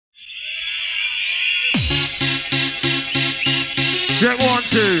Check 1,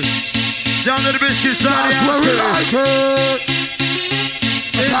 2. Down to the biscuit side. That's where we like it.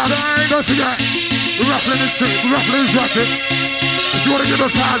 Inside. Don't forget, we're raffling his record. If you want to give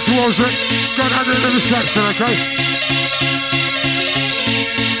us hands towards it, go down in the section, okay?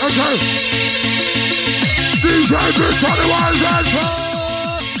 Okay. DJ Brisk on the ones and two.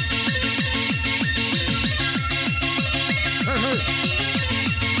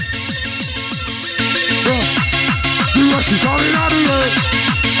 The rush is coming out of here.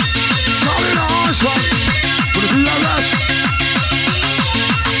 Coming out of here. Gonna be a rush.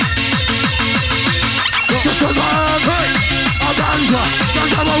 Just a man, hey. A ganja.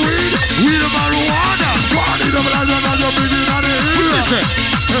 Ganja my weed. Weed of marijuana. Party the blender and you're bringing out of here. Listen.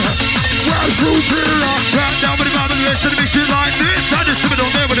 Where's Superior? Trap down with the vibe and the rest of the mixing like this. I just sit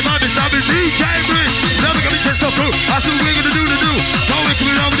on there with the vibe and sound with DJ Brisk. Never got me chest up through. I see what we're gonna do to do. Don't wait for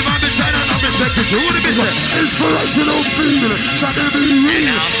me down with the vibe and sound. I'm respected you. Who the business? Inspirational feeling. Something to be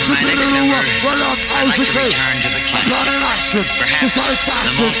real. Something to do. Well, how's the case? I'm not in action. To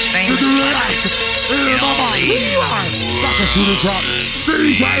satisfaction. To do relaxation. In my mind. Back us to the top.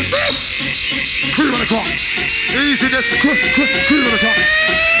 DJ Brisk. Cream on the clock. Easy, just cream on the clock.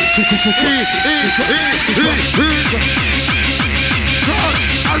 I'm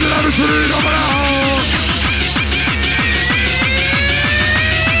gonna have a shitty over now.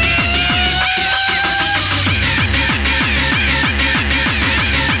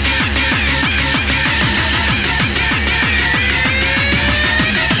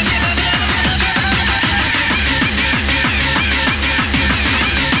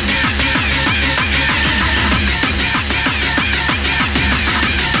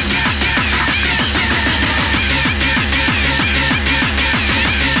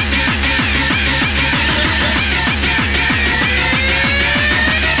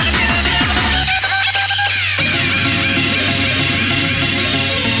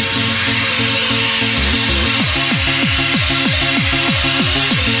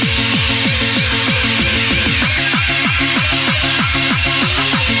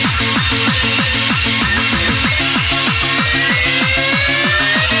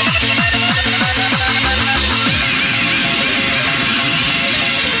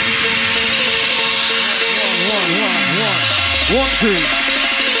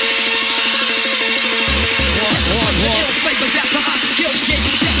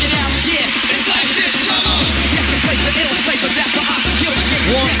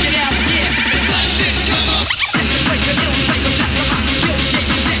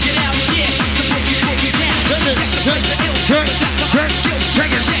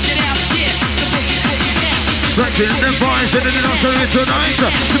 Them boys and then after it's tonight.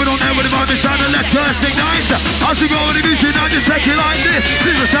 Sipping on there with the vibe inside and let's just ignite. As we go with the music, now just take it like this.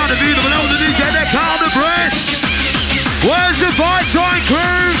 This is the sound of beautiful below the DJ, they call the Brisk. Where's the fight time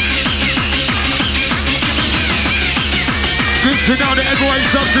crew? Mixing down the heavyweight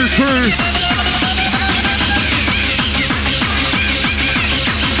substance crew.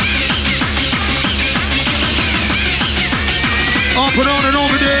 Up and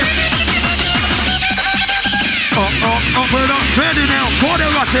over this. Up and up, ready now, border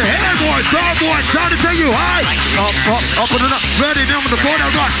rush, hey boy, bad boy, trying to take you high. Up and up, ready now with the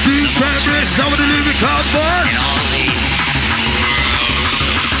border rush, DJ Brisk, over the living club, boy.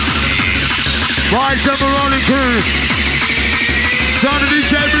 Rise up a rolling crew. Sound of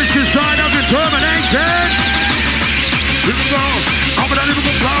DJ Brisk inside of the Terminator. Here we go. Up and down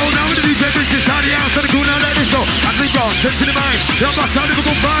Liverpool flow, now with the DJ Brisk inside the house, and the cool now let this go. As we go, steps in the mind, down my side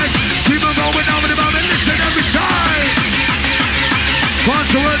Liverpool fight. Keep on going down with the moment, listen every time. Punch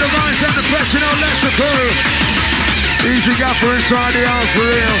the word of ice and the pressure, now let's occur. Easy gaffer inside the house for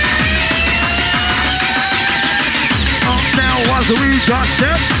real. Up now was a wee just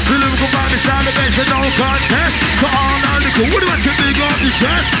step. The Liverpool band inside the base and no contest. So all now the cool, what do I to big off the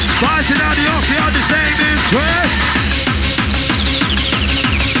chest? Rising out the house, they have the same interest.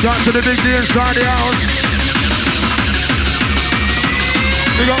 Shout to the big D inside the house.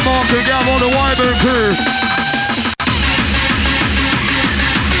 We got Mark and Gav on the Wyburn crew.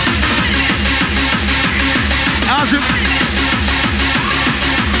 How's it?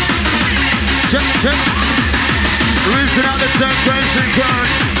 Check. Rinsing out the temptation current.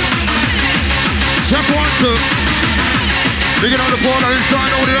 Check 1, 2. We get on the border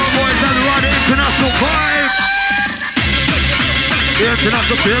inside all the young boys and the right international vibe. The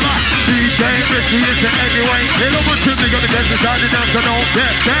international pillar, DJ Brisk, he is the heavyweight killer. But simply got the guest inside the dance and don't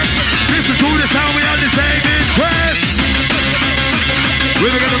get best. Listen to the sound, we have the same interest. We're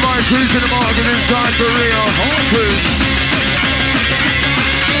gonna buy trees in the market inside for real. Hawkers.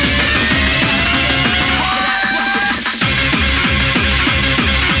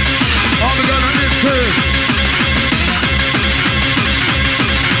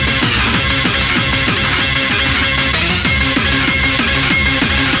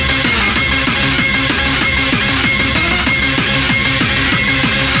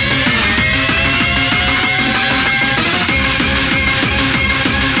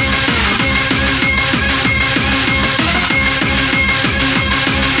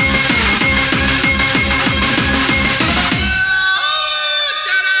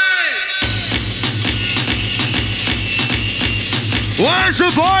 the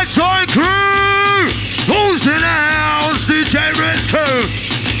part-time crew. Who's in the house? DJ Brisk.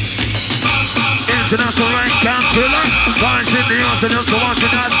 International rank and pillar. Finds in the house and also watching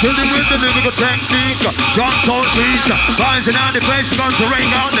that building with the lyrical technique. John Soul teacher. Finds in the place, guns to ring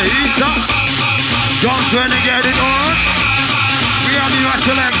on the heater. John's ready to get it on. We have the right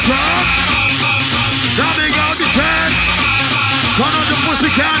selection. Now they got the test. One of the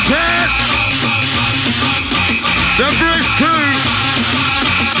pussy contest. The Brisk crew.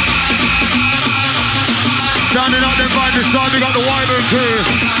 Standing up there by the side, we got the Wyvern crew.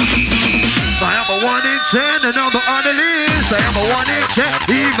 I am a 1 in 10, the number on the list. I am a 1 in 10,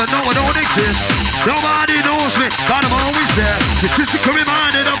 even though I don't exist. Nobody knows me, but I'm always there. Statistical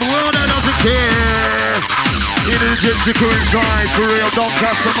reminded of the world that doesn't care. It is just the crew inside, for real, don't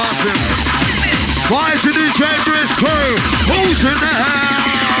cast the massive. Why is the DJ Brisk crew? Who's in the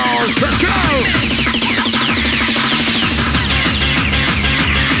house? Let's go!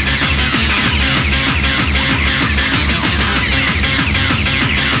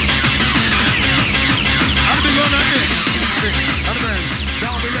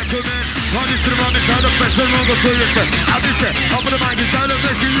 Running to the running side of best and wrong to you. I'll be set up on the mic inside of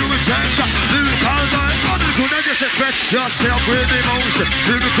rescue you with change. Lyrical line, running to negative threat. Just help with emotion,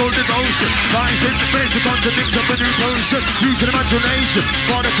 lyrical devotion. Lines in the face, you to mix up a new potion. Using imagination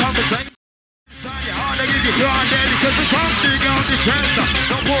for the conversation. Inside your heart, I give you your identity because the something on the chance.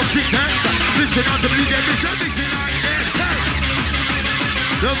 No more secret. Listen out to me, get me something like this.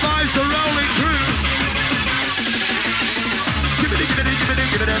 The vibes are rolling through. Give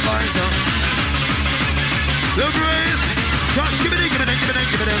it that vibes up. The Brisk, just give it that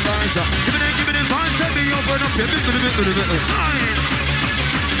vibes up. Give it that vibes up. Be open up, give it.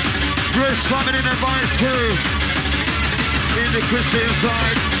 Brisk coming in that vibes crew. In the Christian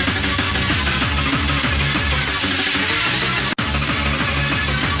side.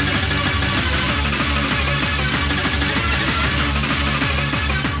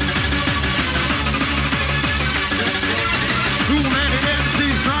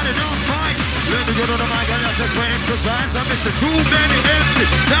 Go to the mic and that's explain for science. I missed it. Too many empty,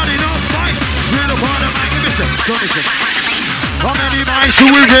 not enough mics. We're the part of mic and miss it. Don't miss it. How many mics do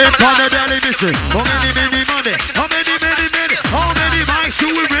we rip on the daily mission? How many money? How many? How many mics do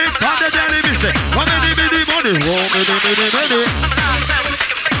we rip on the daily mission? How many money? How many?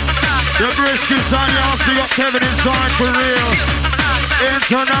 The Brisk inside the house, we got Kevin inside for real.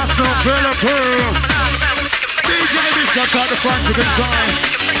 International filler crew. DJ Brisk outside the front, you can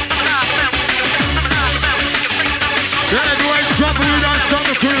sign. Yeah, the way trouble with that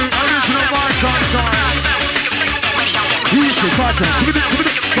summer crew, original vibes on time. Who's the fighter? Give it,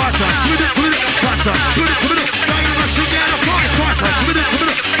 fighter. Give it, fighter. Give it. Now you must sing out a fight, fighter. Give it,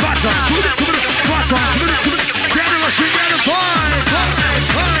 fighter. Give it, fighter. Give it. Now you must sing out a fight.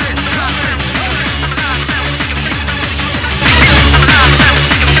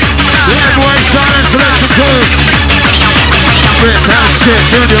 Yeah, the way silence selection crew. Fantastic,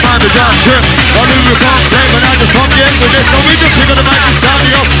 in your mind is on trip. I knew you can't play, but I just come in with it. Don't be just figure the mic is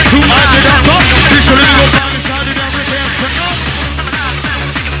standing up. Who I did on top? This will go down inside the damn repair.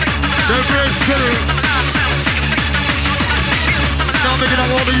 The Brisk crew. Now making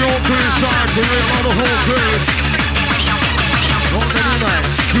up all the your crew side for real, all the whole crew. How many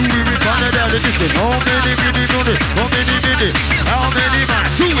mics do we refine it out of this thing? How many money? How many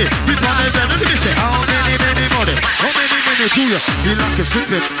mics do we refine it out of this thing? How many money? How many do you? You like a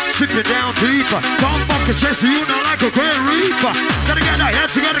sipping down deeper. Some fucking chest, you know, like a great reaper. Gotta get that head,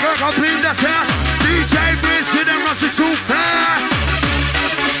 you gotta go complete that task. DJ Brisk, you don't rush it too fast.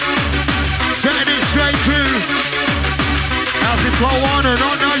 Setting it straight through. As it flow on and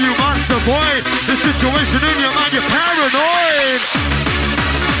on, now you must avoid the situation in your mind, you're paranoid.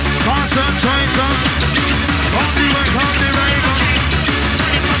 Concentrate on. Hold the rain.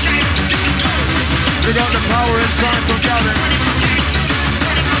 We got the power inside from Gavin.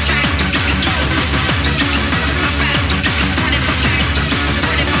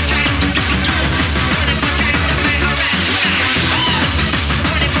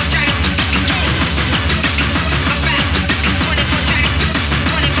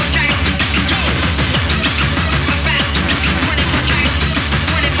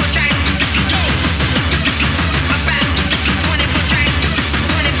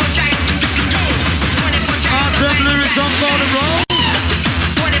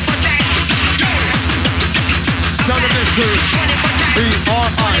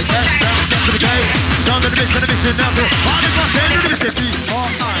 B-R-I-S down to the gate. Sound of the mission now to 100% of the mission.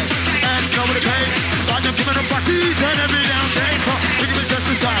 B-R-I-S over the gate. I'm coming up by season every down day. We give it just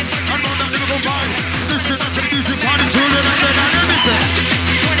a side. I'm on that lyrical vibe. Listen up to the music, party children, and then everything.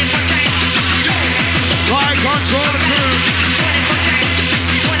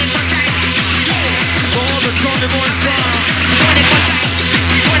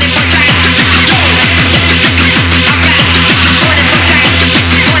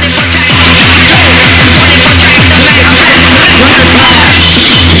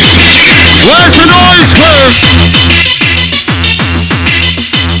 some noise, Chris.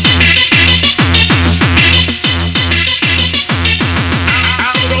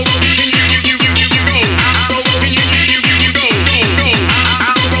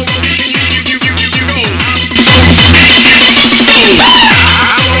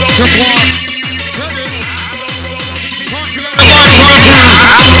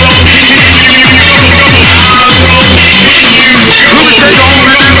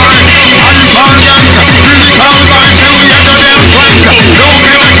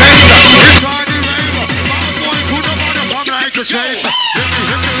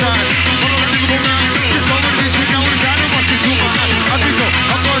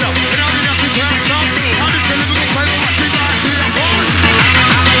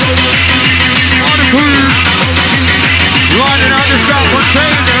 Riding out the stop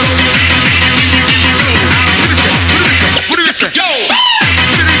containers. What do you say? Yo!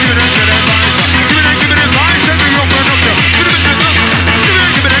 Give me that advice. Give me that advice. Give me open up there. Give me that advice. Give me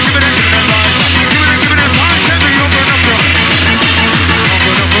that advice. Give me that advice. Let me open up there.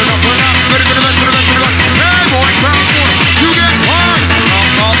 Open up. Ready for the best, for the best, for the best. Hey boy, crowd boy. You get hard.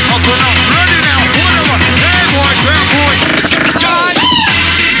 Open up. Ready now. Whatever. Hey boy, crowd boy. God.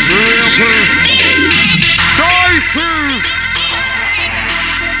 Real good. Die through.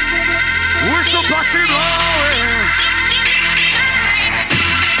 Whistle busting blowing.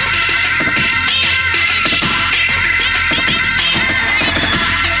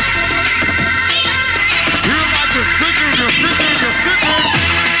 You're like you're sticking.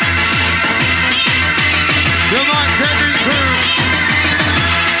 You're not taking through.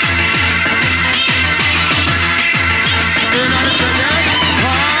 You're not taking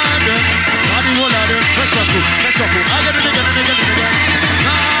pardon. Body will out there. Press up. I got it again.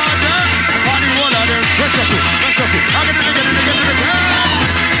 Body will out there. Press up. I got it again. You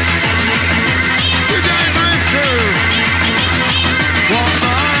got it through. One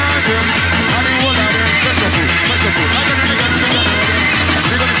pardon. Body will out there. Press up. I got it again.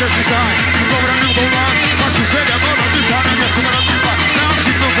 You're gonna test this out. You go with a new goal line. Once you say that, I'm gonna do that. Yes, I'm gonna do that. Now I'm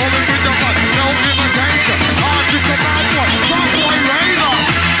just gonna go and bring the fight. Now I'm in my danger. I'm just a bad boy raider.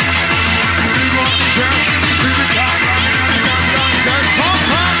 You want the chance? You can count running on the gun. Yes, pump.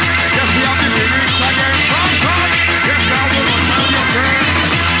 Yes, we have the lyrics again. Pump. Yes, now we're gonna tell you again.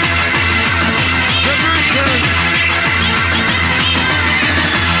 The Brisk.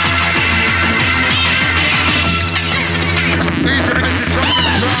 These are the missing songs of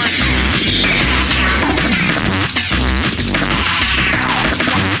the time.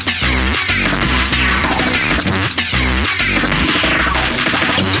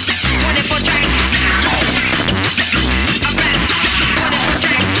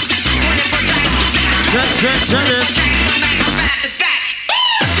 Check it.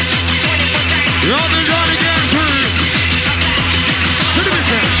 You're the God again, too. What did we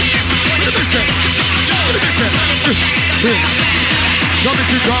say? Don't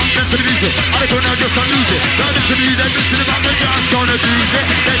miss it, John. That's the music. I don't know, just don't lose it. Don't listen to me, they listen about the dance, gonna lose it.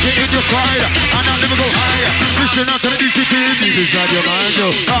 Take it in your stride, and I'll never go higher. Listen out to the music, music inside your mind.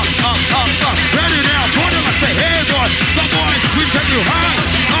 Up. Ready now, point of I say, hey boy, stop boys, we take you high.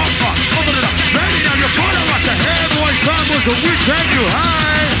 Open it up. Ready now, your point of I say, hey boys, stop boys, we take you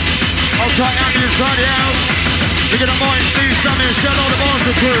high. I'll try out the inside the house. Look at the boys, Steve, Sammy, and Shell, all the boys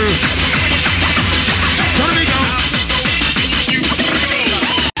are crew. So let me go.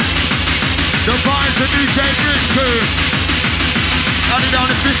 The boys are DJ Brisk crew. Out and down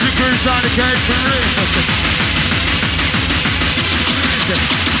the fishing crew side of cage for real.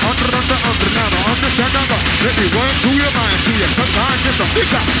 Under. Let me work to your mind, to your sometimes just a big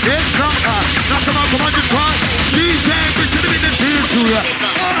guy. It's not hard. Now come on, you try. DJ Brisk should have been the deal to you.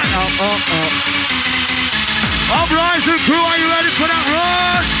 Uprising crew, are you ready for that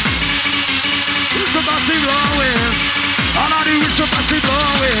rush? It's a massive blowing. All I do is a massive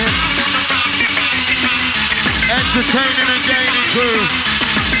blowing. Entertaining and gaining crew.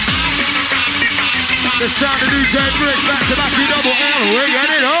 The sound of DJ Brisk back to back, double L. We're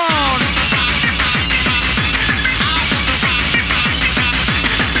getting it on.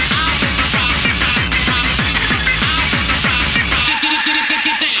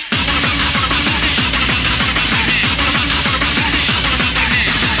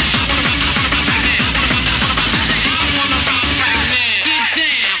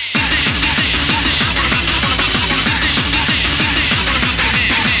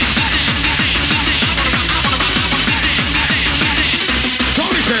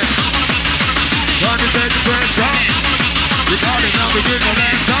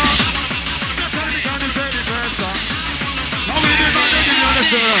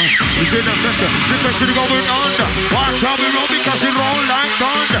 We did the pressure going under. Watch how we roll because it roll like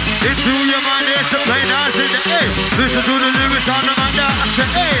thunder. Into your mind, it's a plain as in the A. Listen to the lyrics on the man, I say,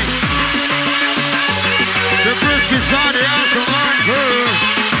 hey. The brisk inside the house of my girl.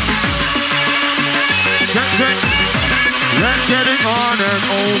 Check. Let's get it on and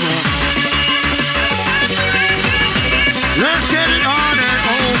over. Let's get it on and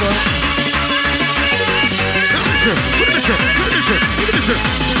over. Look at this.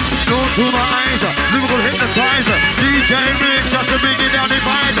 Go to my eyes, lyrical hypnotizer. DJ Rick, just to bring it down the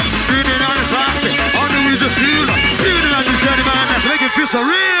visor. Bring it on the plastic, on the wheels of steel. Even if I just said it, man, that's making it feel so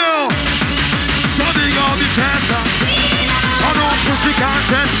real. Something on the chance. I don't pussy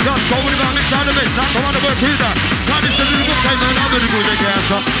contest. Just go with it, I'm inside the mix. Not the one to work with that. Not just a little play, man, I'm really good at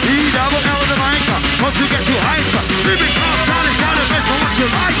cancer. E-double-L the mic. Once you get too hyper. Living car, Charlie, the best of what you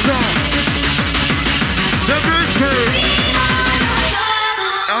like, so. The Brisk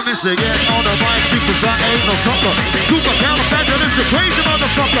I'm missing again on the mic, secrets I ain't no sucker. Super califragilistic, crazy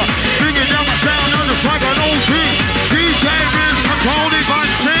motherfucker. Bringing down my sound on the swag on OG. DJ Brisk, controlling my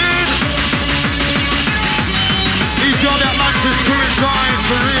sin. He's got that Manchester screwing sign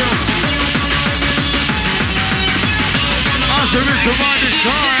for real. As there is the right this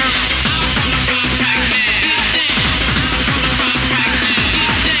time.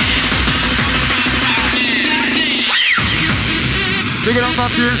 Pick it up back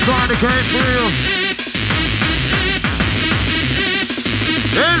to inside the cave for real.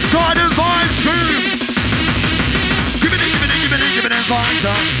 Inside the vine scream. Give it in, vines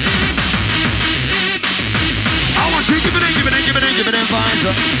up. I want you, give it in, vines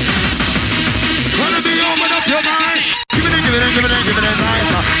up. Wanna be open up your mind. Give it in, vines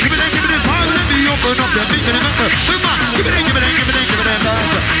up. Give it in, vines. Let me open up your mind. Give it in, vines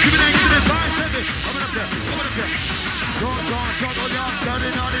up. Give it in, vines. Let me open up there.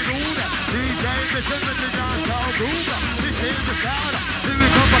 Standing on the road, DJ Brisk with the dancehall groove. This is the style,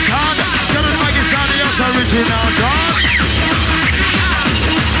 lyrical bacana. Tell them like it's on the original dog.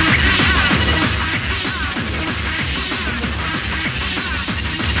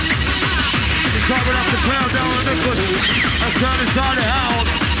 It's like we'll have to crowd down on the push. That's down inside the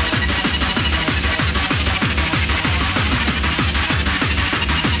house.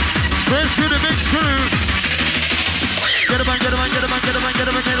 Brisk to the big screw. Get a man down. Get a man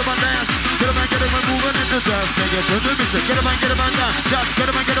moving in the dance. Get a man down. Just get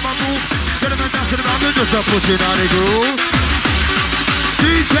a man move. Get a man down to the mountain. Just put it on the groove.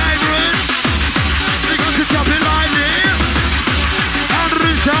 DJ Brisk, they got to jump in like this. And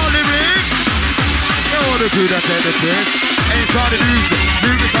rinse out the lyrics. They want to do that at the test. Inside the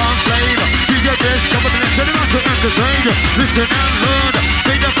music on flavor. DJ Brisk, come on the next one to entertain you. Listen and learn.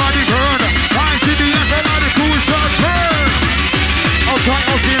 Make the body burn. I see the effort on the cool shot burn. I'll try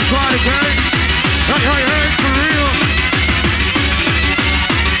inside again. Hey, for real.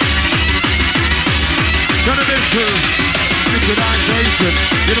 Gonna be true. Liquidization,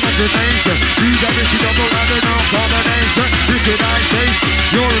 imagination. These are risky double and no combination. Liquidization,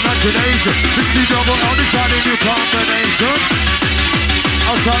 your imagination. Risky double on this side in your combination.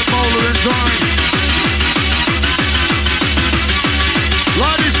 Outside molar inside.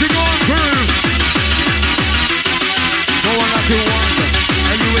 Like this thing on through. No one like you wonder,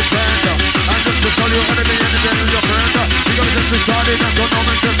 and you is better. And just to call you enemy and then your friend. You gotta just decide it, that's what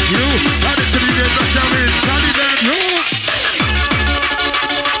moment to you. And it's to be the best there is, not even you.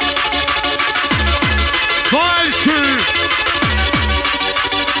 Fine screw.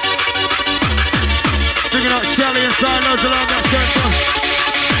 Thinking out Shelly inside, loads along that sketch.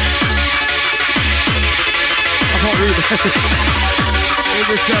 I can't read it. It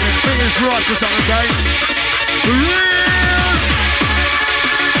was Shelly, fingers right just on the game.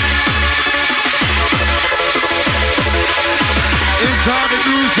 Inside the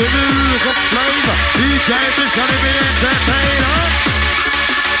music, lyrical flavor. DJ Brisk gonna be entertainer.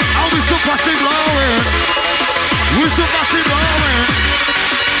 Oh, we so fussy blowing. We so fussy blowing.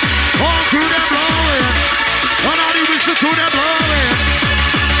 All through them blowing. And all the whistle through them blowing.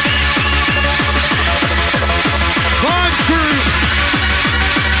 Fine screw.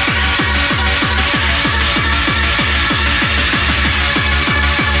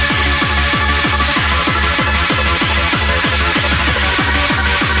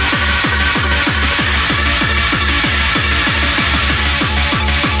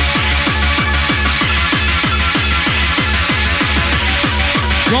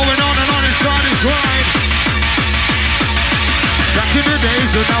 Going on and on inside his ride. Back in the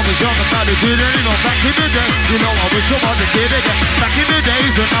days when I was young, I'm not a kid anymore. Back in the day, you know I wish I was a kid again. Back in the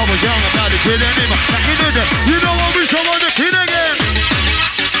days when I was young, I'm not a kid anymore. Back in the day, you know I wish I was a kid again.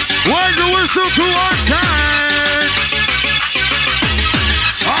 Where's the whistle to our time?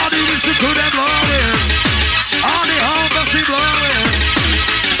 All the whistle to them blowing. All the horns they blowing.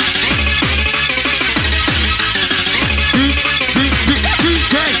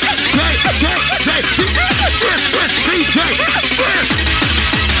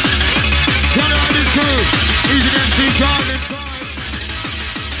 Shout out this crew. He's an MC Charlie.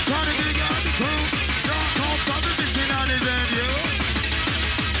 Trying to dig out the crew. Dark home from the mission on his end, yo.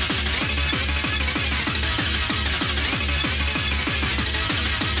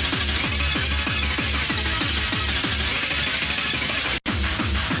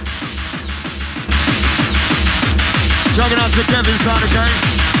 Jumping out to Kevin's side, okay?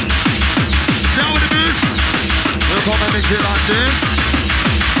 Now with the boost, we'll come and mix it like this.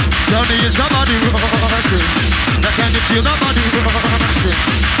 Tell me is somebody rushing. That can you feel nobody rushing?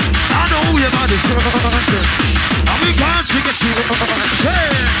 I know your body's rushing. And we can't sing it to you.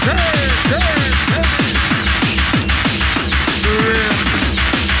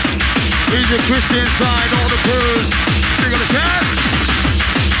 He's a Christian side, all the crews. Big on the chest.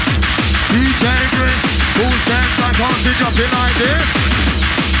 DJ Brisk, who stands like haunted, dropping like this.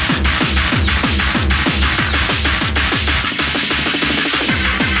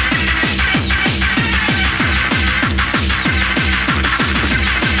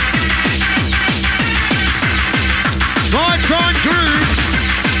 Lights on crew.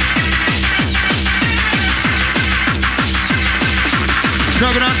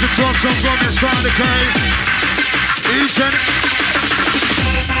 Snugging out the trucks on from the side of the cave. Each and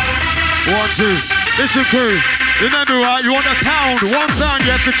 1, 2. Listen crew, remember right, you want £1, £1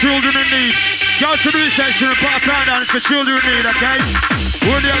 you have for children in need. Go to the reception and put £1 down, it's for children in need, okay?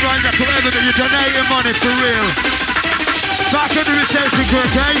 We're the other end that forever that you're donating money for real. Back at the reception crew,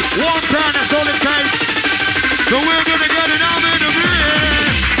 okay? £1, that's all it takes. So we're gonna get it out in the rear.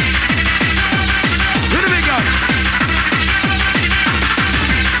 Here we go.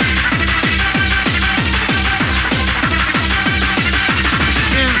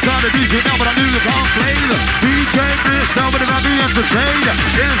 Inside the music, now but I music can't play. DJ Brisk, now but I'm being portrayed.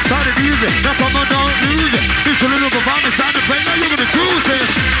 Inside the music, now come on, don't lose it. Just a little performance time to play, now you're gonna choose it.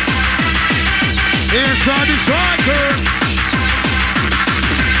 Inside the striker.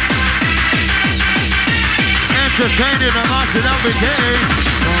 Entertaining a master that we came.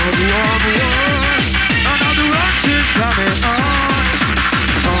 Another rush is coming on.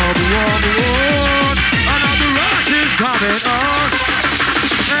 Another rush is coming on.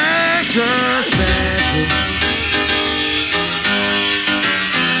 Exercise.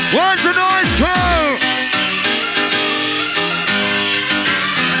 What's the noise crew?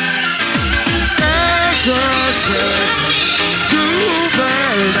 Exercise. Supernatural.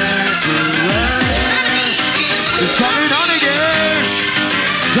 It's coming on again.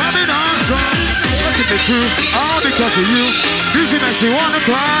 Coming on, son. Listen to true. All because of you. Music makes me wanna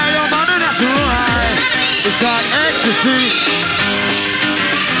cry. I'm on a natural high. It's like ecstasy.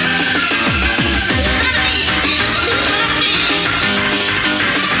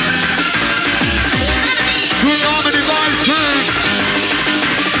 Sweet harmony vibes through.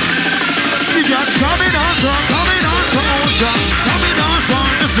 You just coming on, son. Coming on, son. Coming on, son.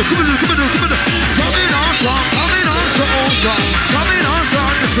 Listen, come on. Coming on, son. Coming on, son. Coming on, son.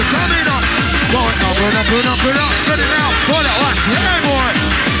 Listen, coming on. Burn up. Set it out. Pull it. Watch. Hey, boy.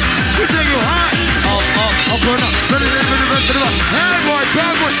 We take you high. Up, burn up. Set it in. Hey, boy.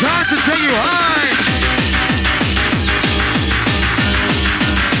 Bad boy. Time to take you high.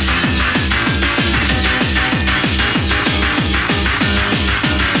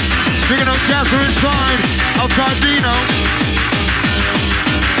 Picking up gas inside. Outside Dino.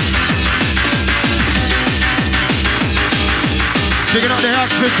 Picking up the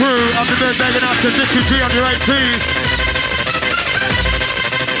Oxford crew, up the bed, taking up to 53 on your 18.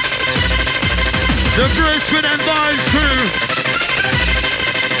 The Brisk and Vibes crew.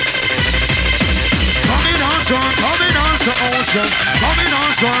 Coming on, son, ocean. Coming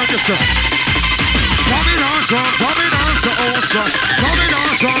on, son, just a. Coming on, son, ocean. Coming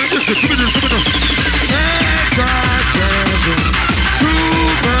on, son, just a. Come on.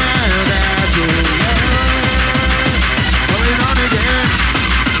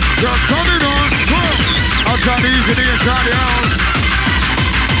 Just coming on, outside easy inside the house.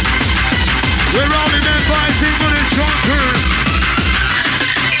 We're rolling that bicycle with a strong crew.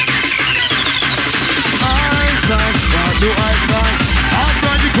 Ice back, what do ice back? I'll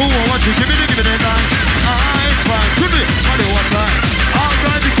drive you cool, what you give me the back. Ice back, give me, what do what's back? I'll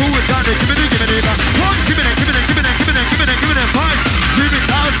drive you cool, it's on the give me the back. Come, give me the pipe. Give it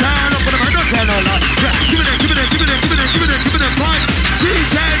down, up for the man, don't tell no lie. Yeah, give me the pipe.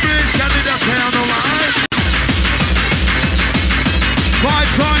 DJ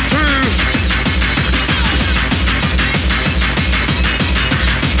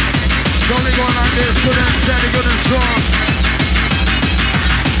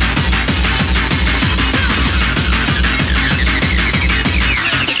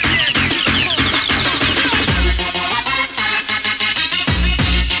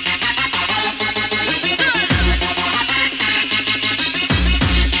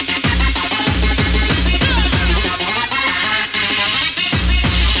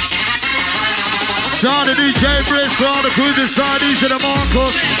Brisk, all the crews inside, these are the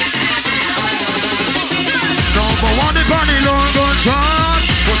Marcos. Number one, the bunny long gun chant.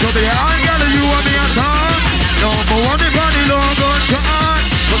 What's up, the angel, you and me a talk. Number one, the bunny long gun chant.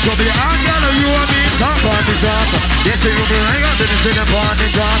 What's up, the angel, you and me talk on the chant. Yes, you be hang out, then it's in the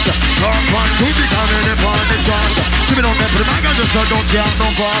party chant. Talk on, to be down in the party chant. See me don't get the mag, just so don't jump, no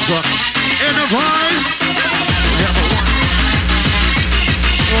faster. In the voice.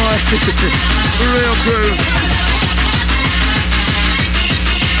 Real crew.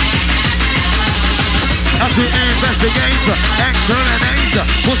 As we investigate, exterminate,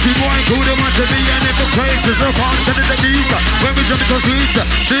 pussy boy, good man to be an infiltrator, so far to the technique. When we jump into streets,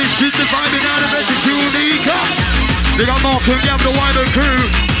 this shit's the vibing out of it, it's unique. They got Mark and Gab, the wider crew.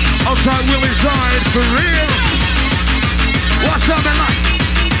 Outside Will inside, for real. What's up, man?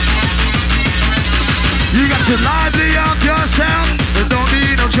 You got to lively up yourself. Don't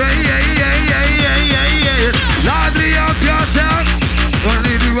need no tray. Lively up yourself. Don't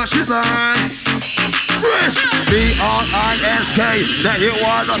need to rush it line. Brisk, B-R-I-S-K. That you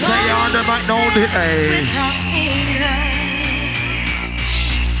want to say on the mic, no delay. With our fingers,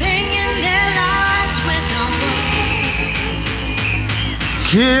 singing their lives with our words.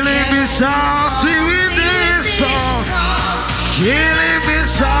 Killing me softly with this song. Killing me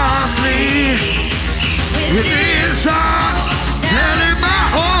softly. With this song, telling my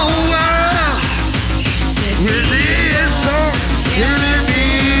whole world. With this song, killing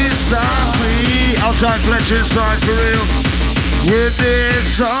me softly. Outside Fletcher, inside for real. With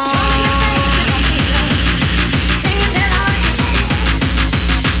this song.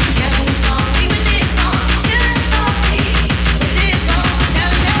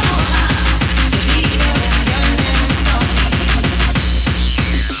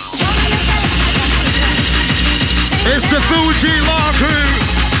 It's the Fuji Law Crew.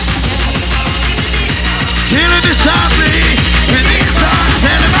 Killing me softly. With this song,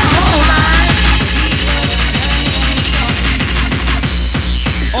 telling my whole life.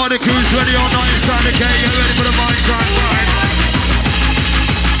 All the crews ready on night inside the K. Get ready for the mind time ride.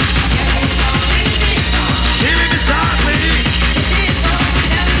 Killing me softly.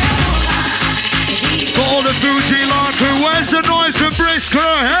 For all the Fuji Law Crew, where's the noise from Brisk?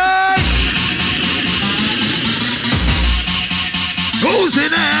 Hey! Who's in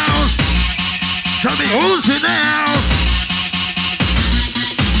the house? Tell me who's in the house?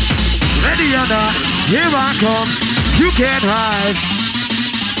 Ready or not, here I come. You can't hide.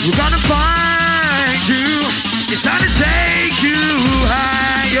 We're gonna find you. It's time to take you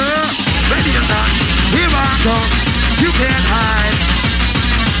higher. Ready or not, here I come. You can't hide.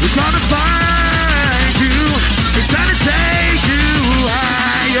 We're gonna find you. It's time to take you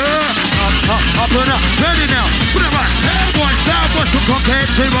higher. Up and up, ready now. Put it right. Hey, boy, bad boys from compared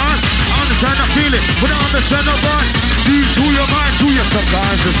to us. Understand, I feel it, but I understand the voice. Use to your mind, to your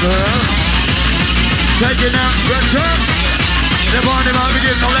subconscious first. Taking out pressure. Never on the mind, we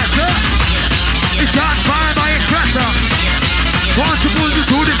give no lesser. It's hot fire by expressor. Once you pull you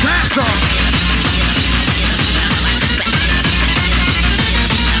to the platform.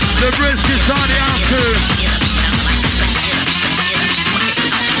 The Brisk is on the outskirts.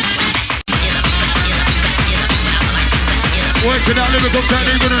 Working out lyrical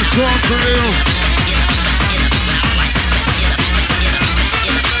technique and strong for real.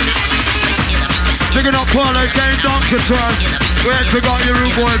 Picking up Paulo, game Donkatrust. We ain't forgot your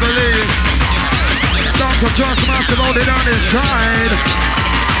root boy, believe. Donkatrust, massive holding on his side.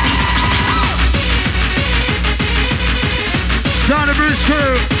 Sound of Brisk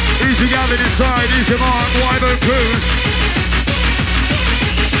crew. Easy Gavin inside, easy Mark, Wyvern Cruz.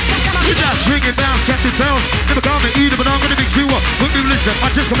 We just swinging bounce, catching bells. Never call me either, but I'm gonna mix you up. When you listen,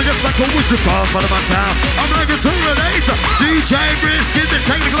 I just come in just like a wizard. Far out of my sound. I'm like a Terminator. DJ Brisk is the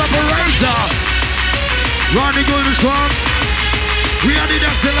technical operator. Ronnie good and strong. We are the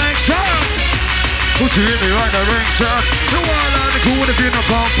next selection. Put you in the right direction. The wild and the cool if you're in a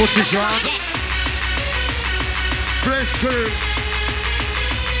bomb position. Brisk crew.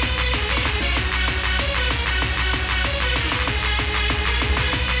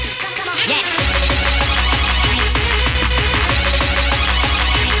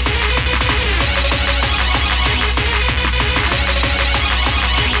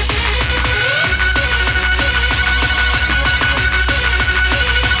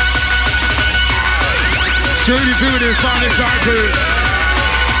 Shady Beauty, finest cycle.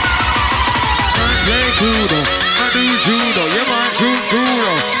 I play Kudo, I do judo, you might shoot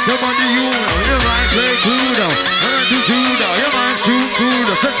Kudo. You might do judo, you might play Kudo. I do judo, you might shoot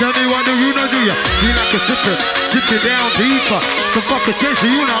Kudo. So tell me what do you know, do you? Feel like a sipping down deeper. So fuck a chase,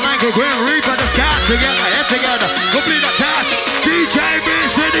 you not like a Grim Reaper. The sky together, head together, complete the task. DJ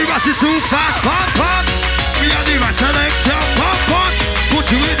Brisk, the rush is too fast, pump, pump. We are the right selection, pump, pump. Put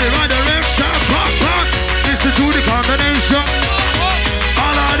you in the right direction, pump, pump. Listen to the combination.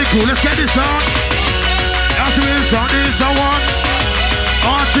 All of the cool, let's get this on. As we is on this, I want.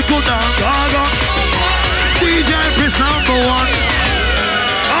 Article down, gaga. DJ Brisk number one.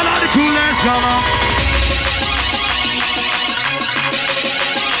 All of the coolest, come on.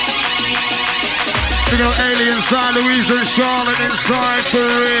 We got Alien inside, Louisa and Charlotte inside for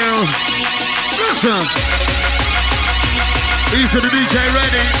real. Listen. Easy the DJ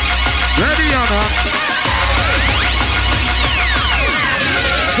ready. Ready or not?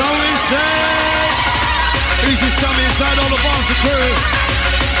 So we say. Easy Sammy inside all the bars and crew.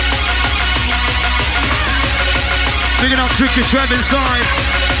 Picking up Tricky Trev inside.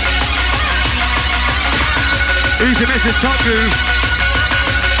 Easy Mrs. Top Groove.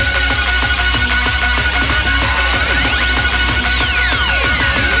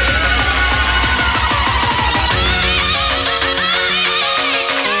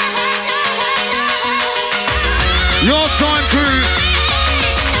 Your time, crew.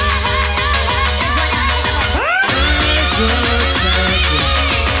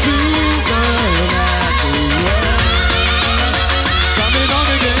 It's coming on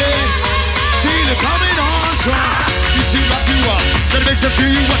again. Feel it coming on strong. You see like you are. That makes it feel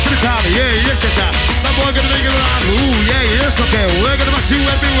you up to the top. Yeah, yes, yes, yes. That boy gonna make it around. Ooh, yeah, yes, okay. We're gonna see you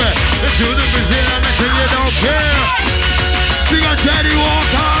everywhere. The two of Brazil and I say you don't care. We got Teddy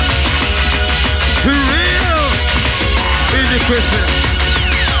Walker. For real. Easy Christian.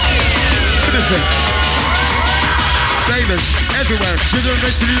 Listen. Ravens everywhere. Children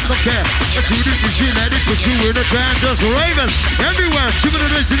makes you don't care. But you didn't machine that it put you in a trance. Just ravens everywhere. Children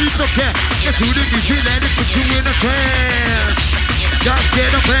makes you don't care. But you didn't machine that it put you in a trance. Just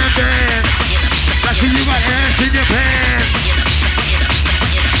get a fan band. I see you got hands in your pants.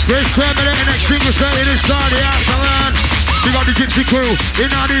 This family and next single say it inside the afterland. We got the gypsy crew in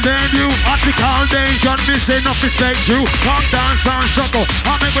on the venue. Optical danger, missing off respect you. Calm down, sound shuckle.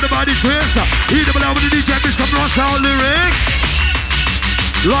 I make with the body twist. He double out with the DJ, Brisk come lost our lyrics.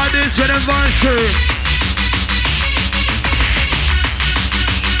 Like this with them voice crew.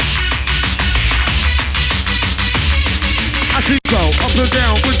 As we go up and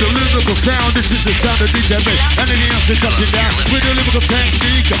down with the lyrical sound, this is the sound of DJ Brisk. Anything else to touch it down with the lyrical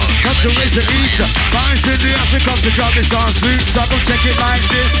technique. Come to raise the heat. Vines in the house and come to drop this on sweet. So don't check it like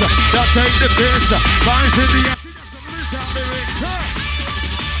this. Now take the piss. Vines in the house.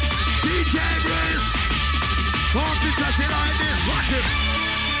 DJ Brisk. Come to touch it like this. Watch it.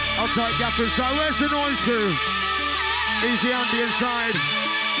 Outside gap inside. Where's the noise crew? Easy on the inside.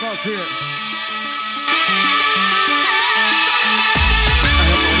 Can't see it.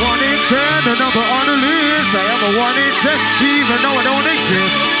 1 in 10, the number on the list. I am a 1 in 10, even though I don't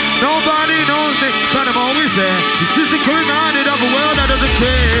exist. Nobody knows me, but I'm always there. This is the reminded of a world that doesn't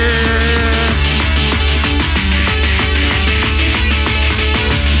care.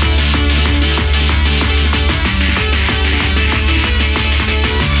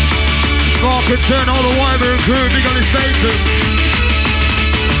 Mark and 10, all the Wyvern crew, big on the status.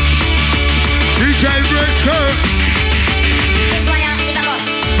 DJ Brisk crew.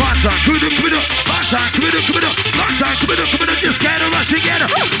 Fighter, come it up, fighter, come it up, fighter, come it up, just get a rush together.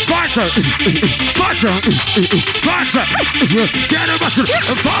 Fighter, fighter, fighter, get a rush,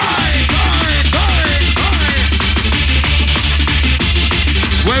 fight.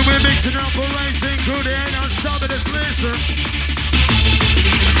 When we're mixing up for racing, crew, they ain't unstoppable, just listen.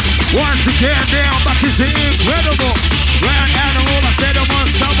 Once again, down back is incredible. Round animal, I said I'm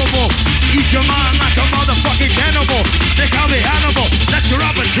unstoppable. Eat your mind like a motherfucking cannibal. They call me Hannibal, that's your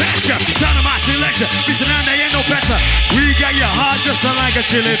potential. Son of my selection, listen and they ain't no better. We get your heart just like a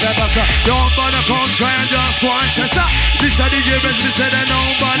chili pepper, sir. Don't bother come try and just go and test up. This a DJ Brisk, they said that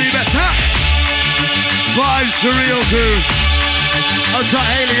nobody better. Vibes the real crew. I'll try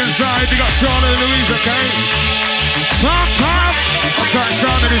Alien side, we got Charlotte and Louise, okay? Pop, pop. I'll try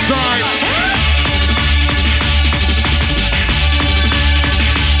Charlotte inside.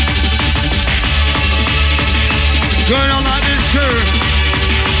 Going on like this crew.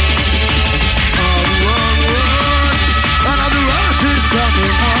 Another rush is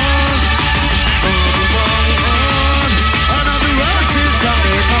coming on. Another rush is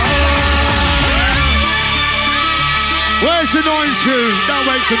coming on. Where's the noise crew? Don't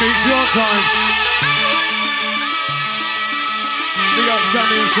wait for me, it's your time. We got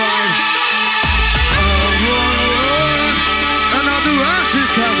Sammy inside. Another rush is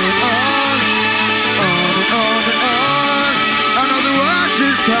coming on and on and on. I know the watch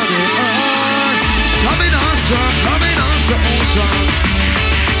is coming on. Coming on strong, so strong.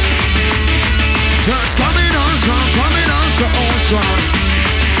 Just coming on so strong.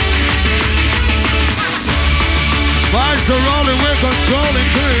 Vibes are rolling, we're controlling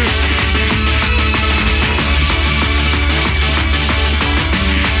through.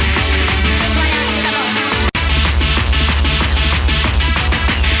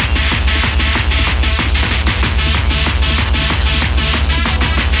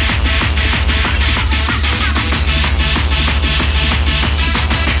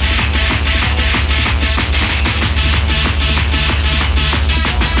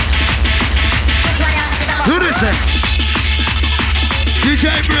 Do this then. DJ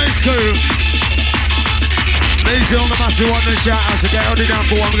Brisk Lazy on the massive one and shout out. So get on it down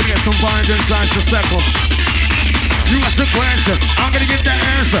for one. I'm gonna get some vines inside the second. You ask the question, I'm gonna get the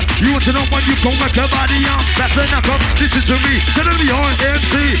answer. You want to know when you come back your body on? That's enough. Listen to me. Send it to your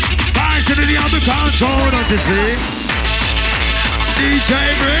MC. Vines to the other control. Don't you see? DJ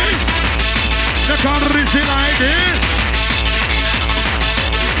Brisk. The country is like this.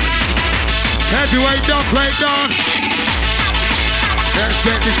 Heavyweight down, play down. Let's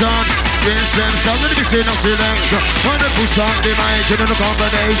get this on. Rinse them, stop the missing of selection. When the push on the mic in the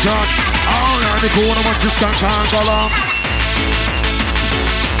combination. All around the corner, watch you stand and go along.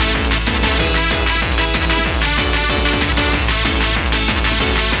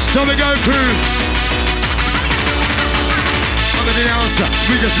 So we go through.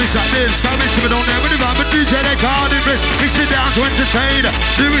 We just listen like this, can't miss it on there. When the vibe and DJ they call it, mix it down to entertain.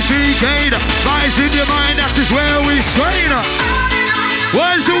 Do we see gain? Vibes in your mind, that is where we strain.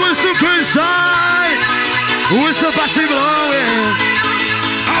 Where's the whistle inside? Whistle bassy blowing.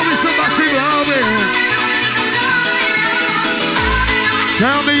 Oh, whistle bassy blowing.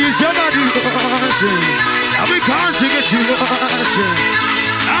 Tell me is your body rushing? Tell me can't you get you rushing?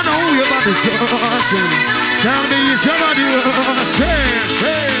 I know your body's rushing. Tell me is your body rushing?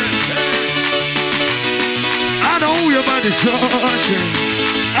 I know your body's rushing.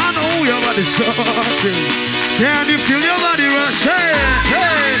 I know your body's rushing. Can you feel your body rushing?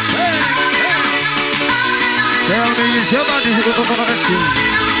 Tell me is your body rushing?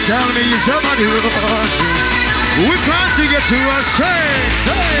 Tell me is your body rushing? We can't to get to rushing.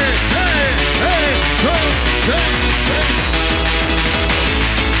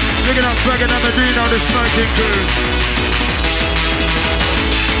 Look at that friggin' Medina, the smoking crew.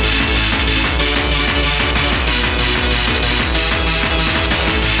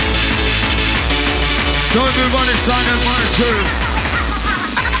 So move on inside and my crew.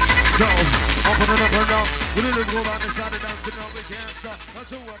 Go, up and up and down. We didn't go on inside and down to know we can't stop.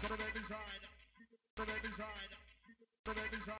 That's a work on the baby side. The baby side. The baby side.